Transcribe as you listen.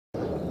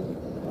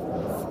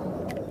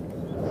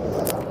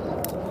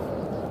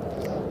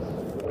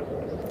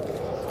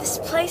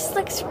place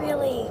looks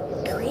really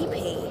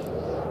creepy.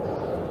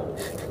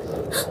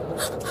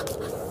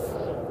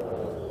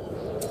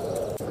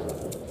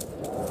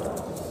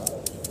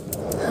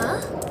 Huh?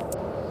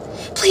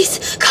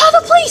 Please, call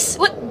the police!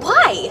 What?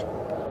 Why?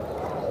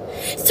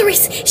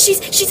 Cerise,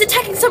 she's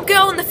attacking some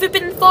girl in the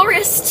Forbidden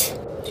Forest.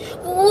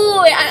 Ooh,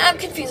 I'm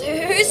confused.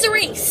 Who's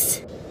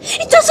Cerise?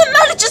 It doesn't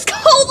matter, just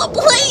call the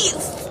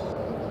police!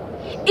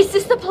 Is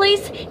this the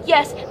police?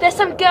 Yes, there's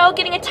some girl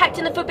getting attacked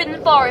in the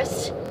Forbidden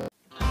Forest.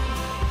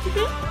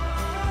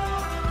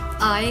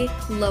 I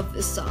love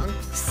this song.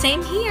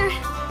 Same here.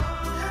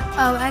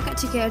 Oh, I got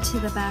to go to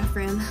the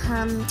bathroom.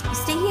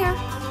 Stay here.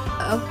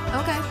 Oh,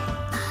 okay.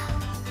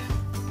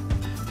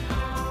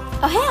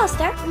 Oh, hey,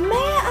 Alistair. May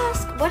I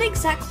ask, what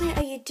exactly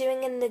are you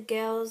doing in the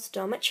girls'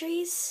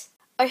 dormitories?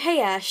 Oh,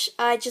 hey, Ash.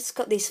 I just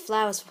got these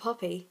flowers for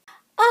Poppy.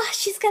 Oh,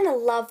 she's gonna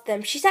love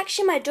them. She's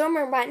actually in my dorm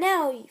room right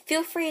now.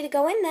 Feel free to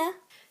go in there.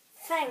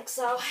 Thanks.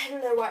 I'll head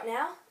in there right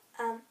now.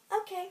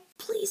 Okay.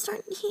 Please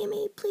don't hear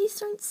me. Please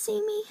don't see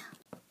me.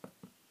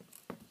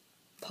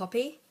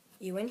 Poppy,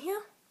 you in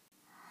here?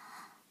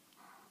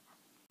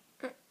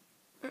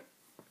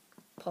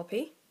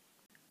 Poppy?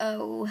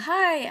 Oh,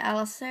 hi,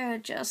 Alistair.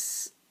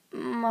 Just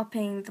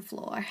mopping the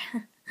floor.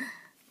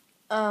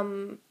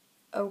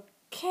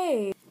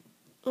 Okay.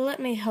 Let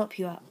me help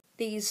you out.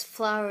 These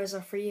flowers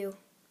are for you.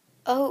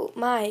 Oh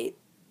my,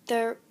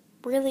 they're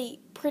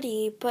really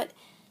pretty, but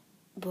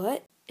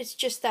it's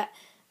just that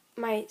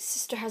my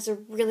sister has a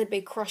really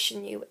big crush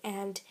on you,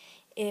 and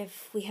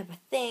if we have a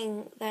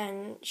thing,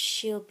 then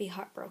she'll be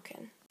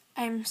heartbroken.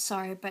 I'm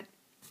sorry, but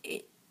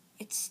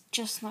it's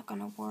just not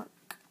gonna work.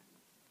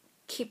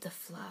 Keep the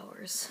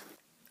flowers.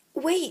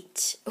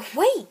 Wait!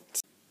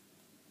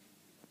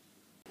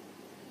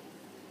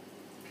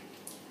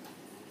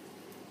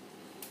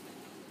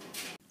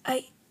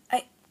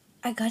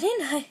 I got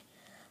in.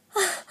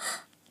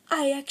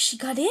 I actually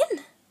got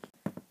in.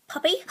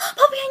 Poppy,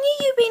 I knew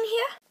you'd been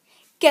here.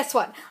 Guess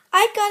what?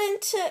 I got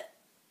into...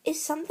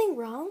 Is something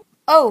wrong?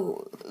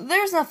 Oh,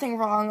 there's nothing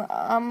wrong.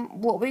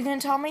 What were you gonna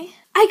tell me?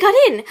 I got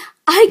in.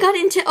 I got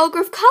into Oak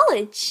Grove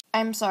College.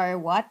 I'm sorry,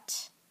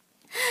 what?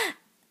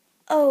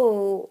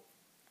 Oh,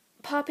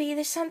 Poppy,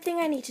 there's something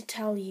I need to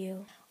tell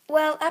you.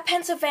 Well, at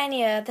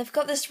Pennsylvania, they've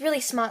got this really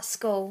smart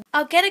school.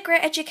 I'll get a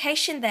great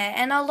education there,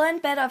 and I'll learn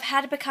better of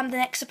how to become the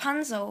next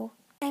Rapunzel.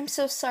 I'm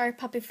so sorry,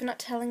 Poppy, for not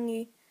telling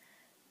you.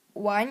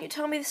 Why didn't you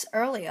tell me this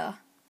earlier?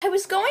 I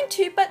was going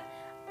to, but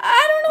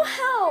I don't know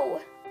how.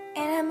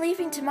 And I'm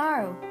leaving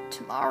tomorrow.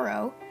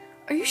 Tomorrow?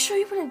 Are you sure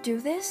you want to do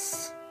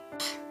this?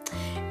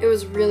 It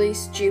was really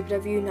stupid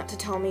of you not to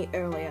tell me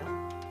earlier.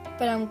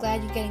 But I'm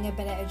glad you're getting a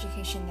better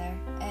education there,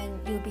 and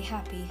you'll be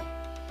happy.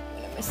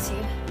 I'm gonna miss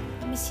you.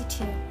 I miss you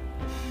too.